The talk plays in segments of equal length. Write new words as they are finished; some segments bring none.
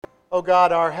O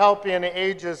God, our help in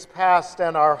ages past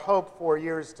and our hope for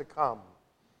years to come.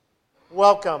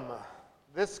 Welcome.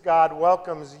 This God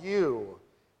welcomes you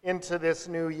into this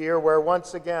new year where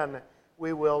once again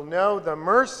we will know the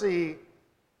mercy,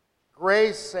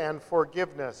 grace, and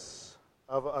forgiveness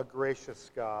of a gracious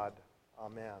God.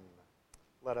 Amen.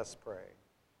 Let us pray.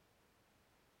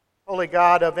 Holy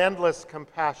God of endless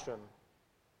compassion,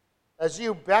 as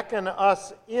you beckon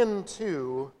us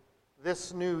into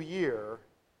this new year,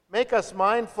 make us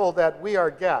mindful that we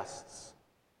are guests,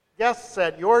 guests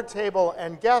at your table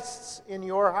and guests in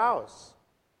your house.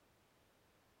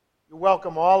 You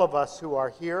welcome all of us who are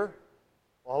here,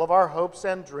 all of our hopes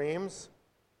and dreams,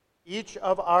 each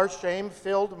of our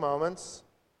shame-filled moments,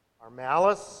 our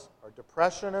malice, our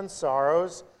depression and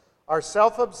sorrows, our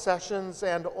self-obsessions,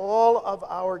 and all of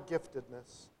our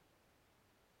giftedness.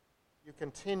 You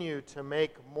continue to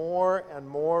make more and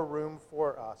more room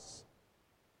for us.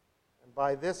 And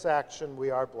by this action, we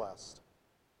are blessed.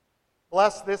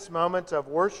 Bless this moment of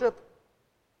worship,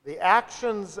 the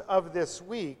actions of this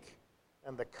week,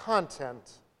 and the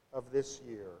content of this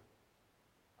year.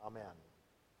 Amen.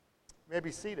 You may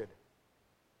be seated.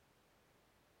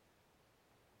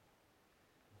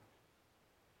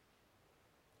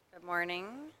 Good morning.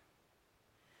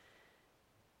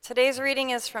 Today's reading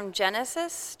is from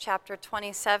Genesis chapter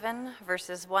 27,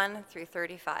 verses 1 through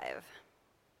 35.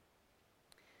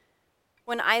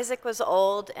 When Isaac was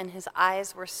old and his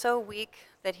eyes were so weak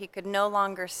that he could no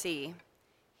longer see,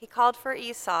 he called for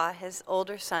Esau, his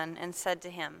older son, and said to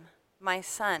him, "My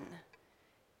son."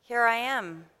 "Here I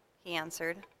am," he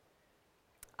answered.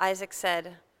 Isaac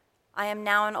said, "I am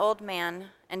now an old man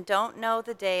and don't know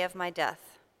the day of my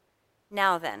death.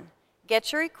 Now then,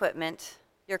 get your equipment,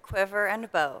 your quiver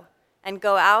and bow, and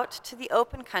go out to the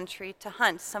open country to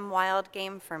hunt some wild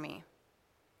game for me.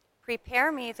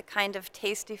 Prepare me the kind of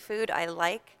tasty food I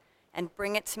like and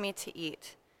bring it to me to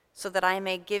eat, so that I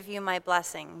may give you my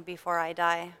blessing before I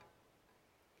die."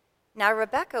 Now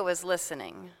Rebekah was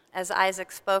listening as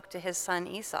Isaac spoke to his son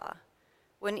Esau.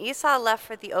 When Esau left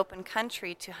for the open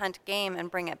country to hunt game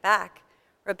and bring it back,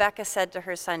 Rebekah said to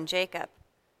her son Jacob,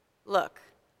 "Look,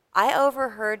 I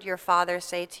overheard your father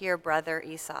say to your brother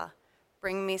Esau,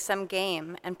 'Bring me some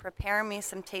game and prepare me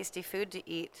some tasty food to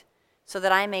eat, so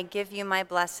that I may give you my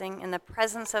blessing in the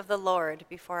presence of the Lord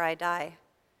before I die.'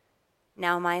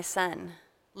 Now, my son,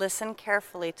 listen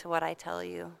carefully to what I tell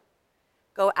you.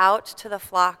 Go out to the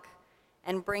flock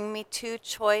and bring me 2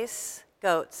 choice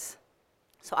goats,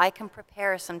 so I can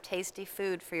prepare some tasty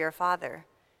food for your father,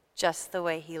 just the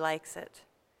way he likes it.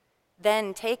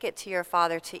 Then take it to your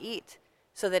father to eat,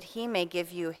 so that he may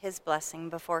give you his blessing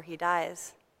before he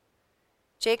dies."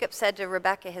 Jacob said to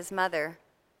Rebekah his mother,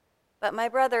 "But my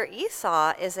brother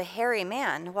Esau is a hairy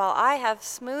man, while I have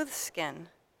smooth skin.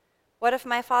 What if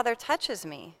my father touches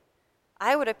me?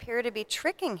 I would appear to be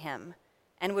tricking him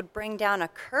and would bring down a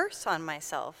curse on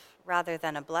myself rather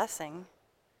than a blessing."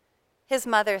 His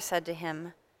mother said to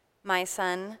him, "My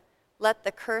son, let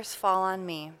the curse fall on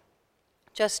me.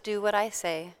 Just do what I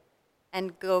say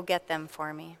and go get them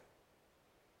for me."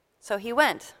 So he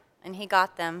went, and he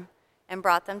got them, and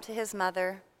brought them to his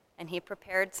mother, and she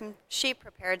prepared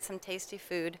some tasty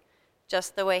food,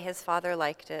 just the way his father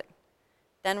liked it.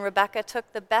 Then Rebekah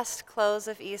took the best clothes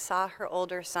of Esau, her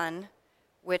older son,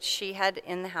 which she had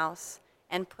in the house,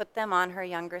 and put them on her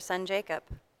younger son Jacob.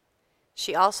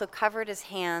 She also covered his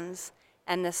hands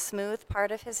and the smooth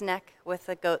part of his neck with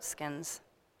the goatskins.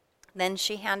 Then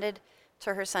she handed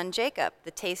to her son Jacob the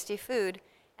tasty food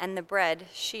and the bread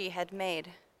she had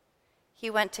made. He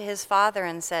went to his father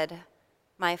and said,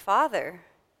 "My father?"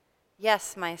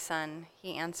 "Yes, my son,"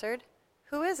 he answered.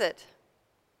 "Who is it?"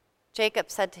 Jacob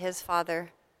said to his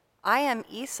father, "I am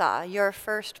Esau, your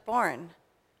firstborn.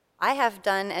 I have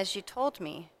done as you told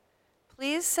me.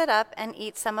 Please sit up and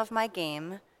eat some of my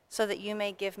game, so that you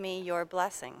may give me your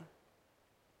blessing."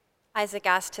 Isaac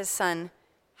asked his son,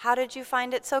 "How did you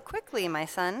find it so quickly, my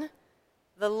son?"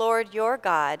 "The Lord your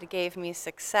God gave me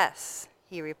success,"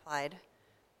 he replied.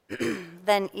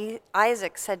 Then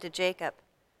Isaac said to Jacob,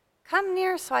 "Come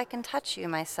near so I can touch you,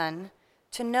 my son,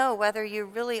 to know whether you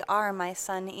really are my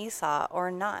son Esau or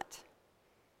not."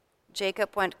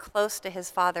 Jacob went close to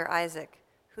his father Isaac,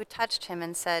 who touched him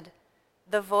and said,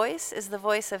 "The voice is the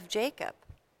voice of Jacob,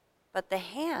 but the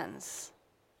hands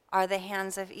are the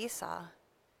hands of Esau."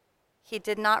 He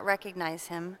did not recognize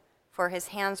him, for his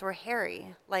hands were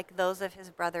hairy, like those of his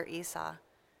brother Esau.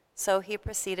 So he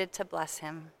proceeded to bless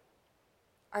him.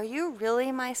 "Are you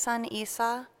really my son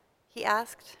Esau?" he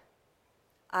asked.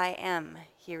 "I am,"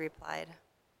 he replied.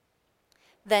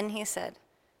 Then he said,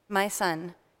 "My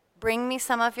son, Bring me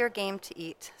some of your game to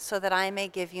eat, so that I may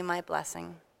give you my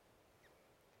blessing."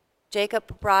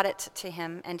 Jacob brought it to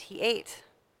him, and he ate.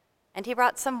 And he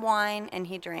brought some wine, and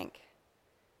he drank.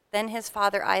 Then his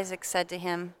father Isaac said to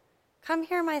him, "Come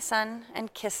here, my son,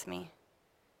 and kiss me."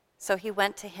 So he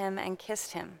went to him and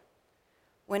kissed him.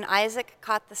 When Isaac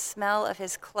caught the smell of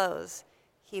his clothes,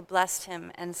 he blessed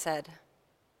him and said,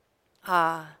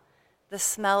 "Ah, the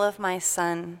smell of my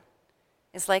son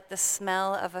is like the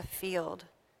smell of a field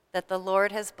that the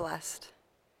Lord has blessed.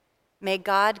 May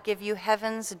God give you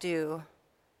heaven's dew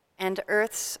and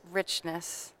earth's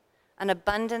richness, an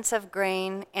abundance of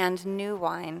grain and new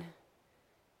wine.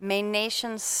 May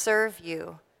nations serve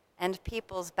you and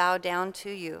peoples bow down to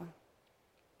you.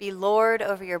 Be Lord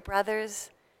over your brothers,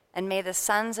 and may the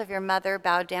sons of your mother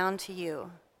bow down to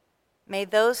you. May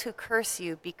those who curse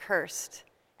you be cursed,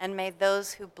 and may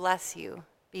those who bless you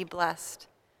be blessed."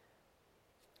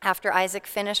 After Isaac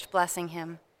finished blessing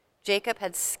him, Jacob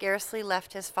had scarcely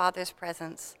left his father's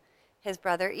presence. His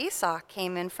brother Esau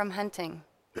came in from hunting.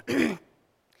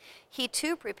 He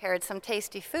too prepared some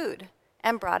tasty food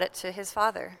and brought it to his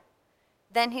father.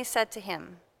 Then he said to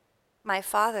him, "My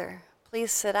father,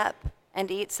 please sit up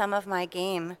and eat some of my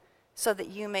game, so that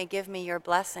you may give me your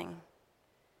blessing."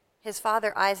 His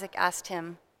father Isaac asked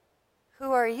him,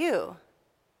 "Who are you?"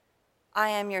 "I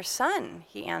am your son,"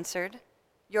 he answered,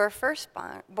 "your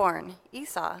firstborn,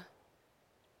 Esau."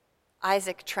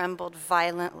 Isaac trembled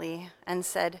violently and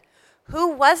said, "Who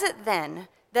was it then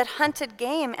that hunted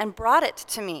game and brought it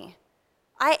to me?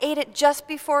 I ate it just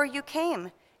before you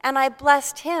came, and I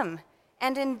blessed him,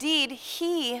 and indeed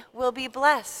he will be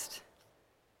blessed."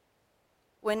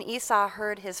 When Esau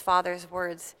heard his father's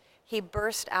words, he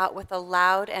burst out with a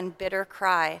loud and bitter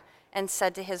cry and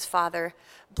said to his father,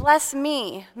 "Bless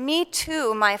me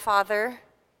too, my father."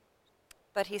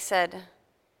 But he said,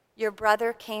 "Your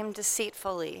brother came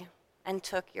deceitfully and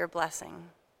took your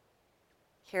blessing."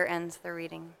 Here ends the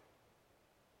reading.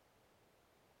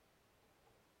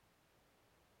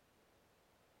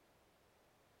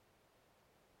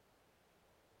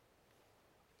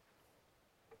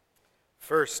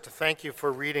 First, thank you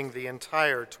for reading the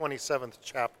entire 27th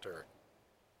chapter,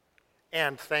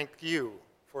 and thank you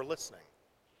for listening.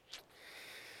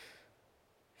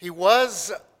 He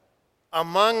was,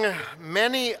 among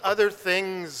many other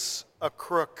things, a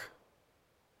crook.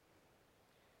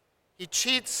 He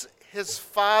cheats his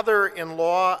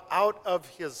father-in-law out of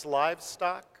his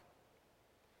livestock.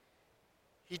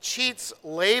 He cheats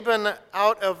Laban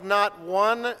out of not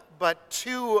one, but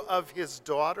two of his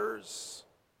daughters.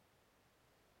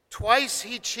 Twice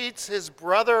he cheats his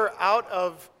brother out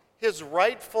of his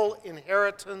rightful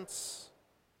inheritance.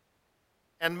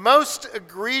 And most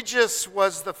egregious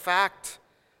was the fact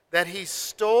that he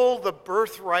stole the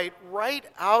birthright right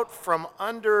out from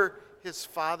under his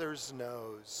father's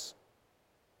nose.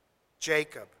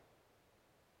 Jacob.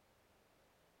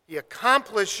 He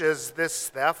accomplishes this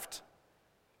theft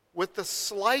with the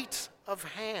sleight of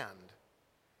hand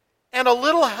and a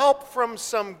little help from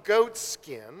some goat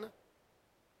skin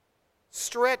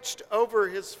stretched over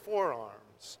his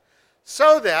forearms,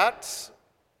 so that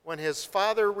when his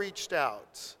father reached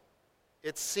out,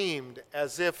 it seemed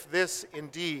as if this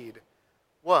indeed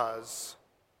was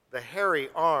the hairy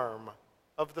arm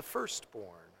of the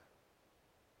firstborn.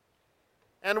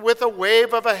 And with a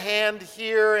wave of a hand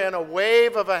here and a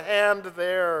wave of a hand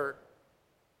there,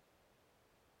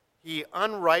 he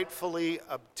unrightfully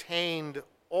obtained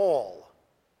all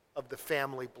of the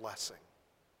family blessing.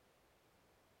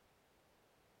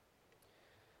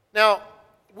 Now,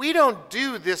 we don't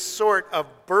do this sort of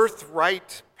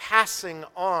birthright passing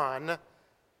on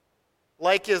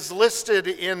like is listed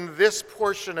in this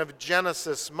portion of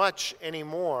Genesis much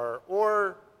anymore,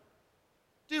 or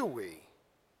do we?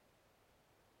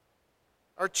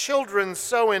 Are children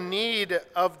so in need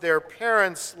of their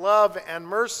parents' love and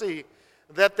mercy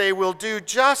that they will do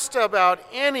just about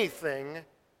anything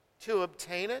to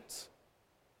obtain it?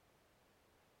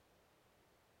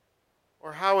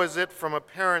 Or how is it from a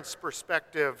parent's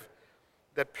perspective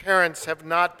that parents have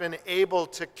not been able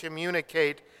to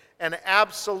communicate an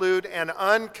absolute and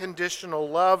unconditional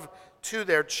love to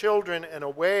their children in a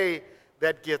way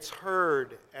that gets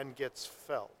heard and gets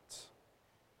felt?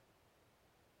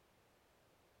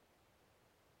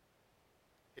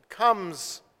 It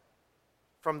comes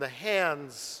from the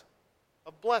hands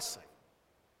of blessing.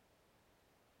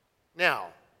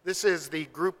 Now, this is the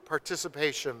group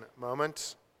participation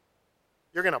moment.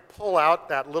 You're going to pull out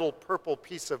that little purple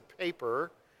piece of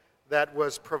paper that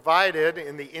was provided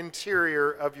in the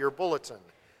interior of your bulletin.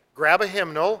 Grab a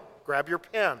hymnal, grab your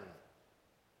pen.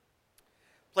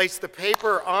 Place the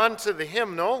paper onto the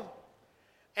hymnal.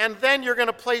 And then you're going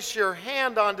to place your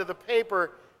hand onto the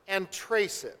paper and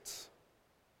trace it.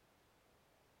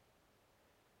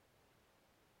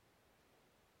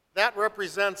 That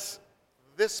represents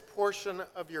this portion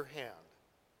of your hand,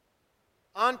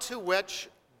 onto which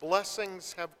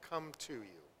blessings have come to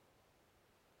you.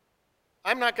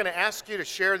 I'm not going to ask you to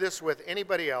share this with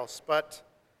anybody else, but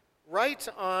write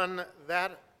on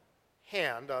that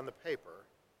hand on the paper,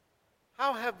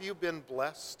 how have you been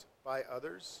blessed by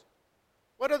others?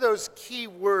 What are those key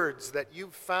words that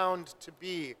you've found to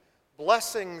be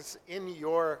blessings in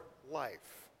your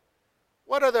life?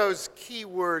 What are those key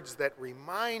words that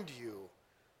remind you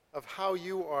of how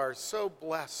you are so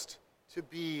blessed to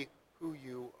be who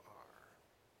you are?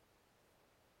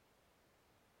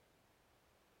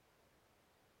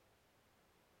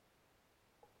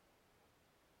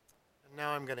 And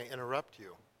now I'm going to interrupt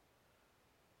you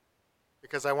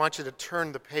because I want you to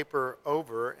turn the paper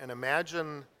over and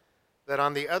imagine that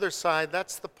on the other side,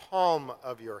 that's the palm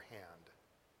of your hand.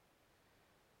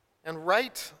 And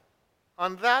write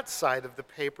on that side of the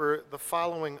paper the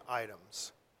following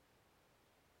items.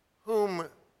 Whom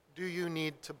do you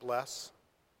need to bless?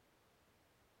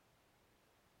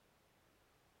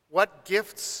 What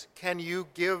gifts can you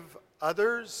give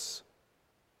others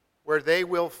where they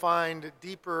will find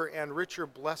deeper and richer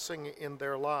blessing in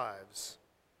their lives?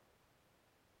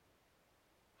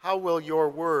 How will your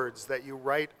words that you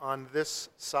write on this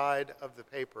side of the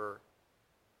paper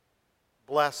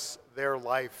bless their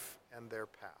life and their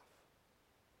path?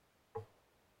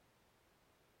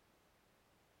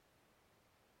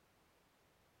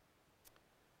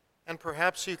 And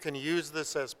perhaps you can use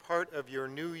this as part of your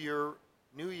New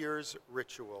Year's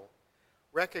ritual,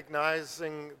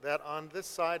 recognizing that on this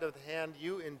side of the hand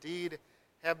you indeed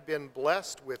have been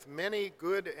blessed with many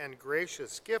good and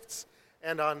gracious gifts,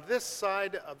 and on this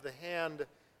side of the hand,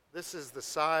 this is the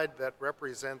side that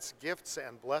represents gifts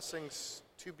and blessings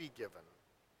to be given.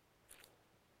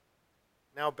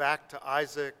 Now back to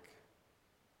Isaac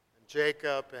and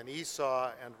Jacob and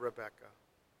Esau and Rebekah.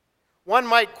 One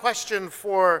might question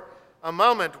for a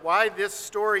moment why this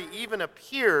story even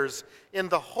appears in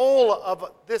the whole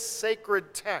of this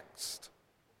sacred text.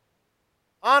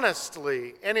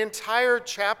 Honestly, an entire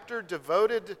chapter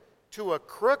devoted to a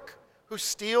crook who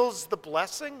steals the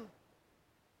blessing?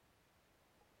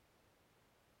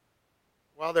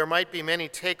 While there might be many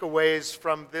takeaways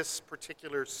from this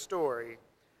particular story,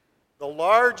 the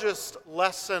largest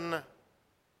lesson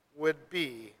would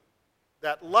be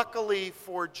that luckily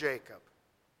for Jacob,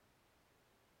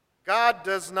 God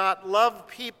does not love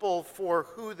people for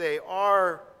who they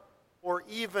are or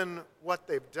even what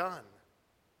they've done,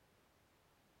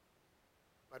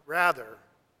 but rather,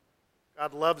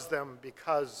 God loves them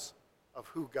because of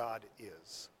who God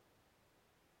is.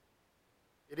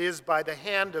 It is by the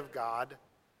hand of God,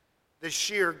 the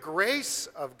sheer grace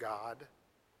of God,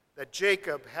 that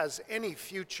Jacob has any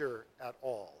future at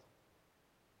all.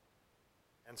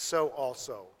 And so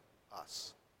also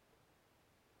us.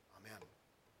 Amen.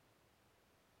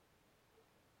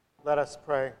 Let us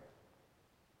pray.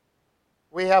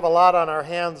 We have a lot on our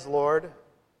hands, Lord.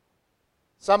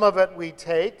 Some of it we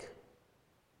take.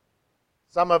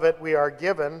 Some of it we are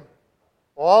given.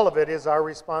 All of it is our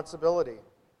responsibility.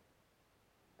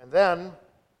 And then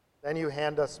you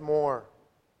hand us more.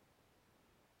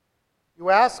 You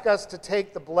ask us to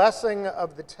take the blessing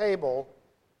of the table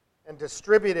and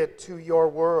distribute it to your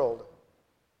world.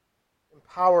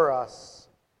 Empower us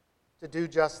to do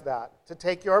just that, to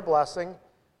take your blessing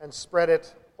and spread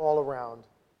it all around.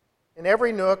 In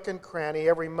every nook and cranny,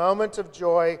 every moment of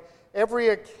joy, every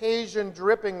occasion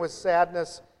dripping with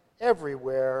sadness,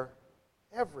 everywhere.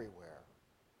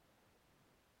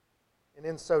 And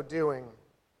in so doing,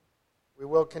 we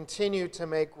will continue to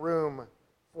make room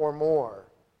for more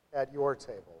at your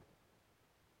table.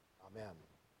 Amen.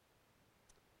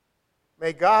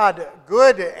 May God,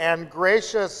 good and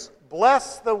gracious,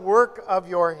 bless the work of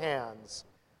your hands.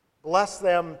 Bless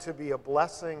them to be a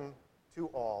blessing to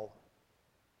all.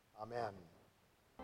 Amen.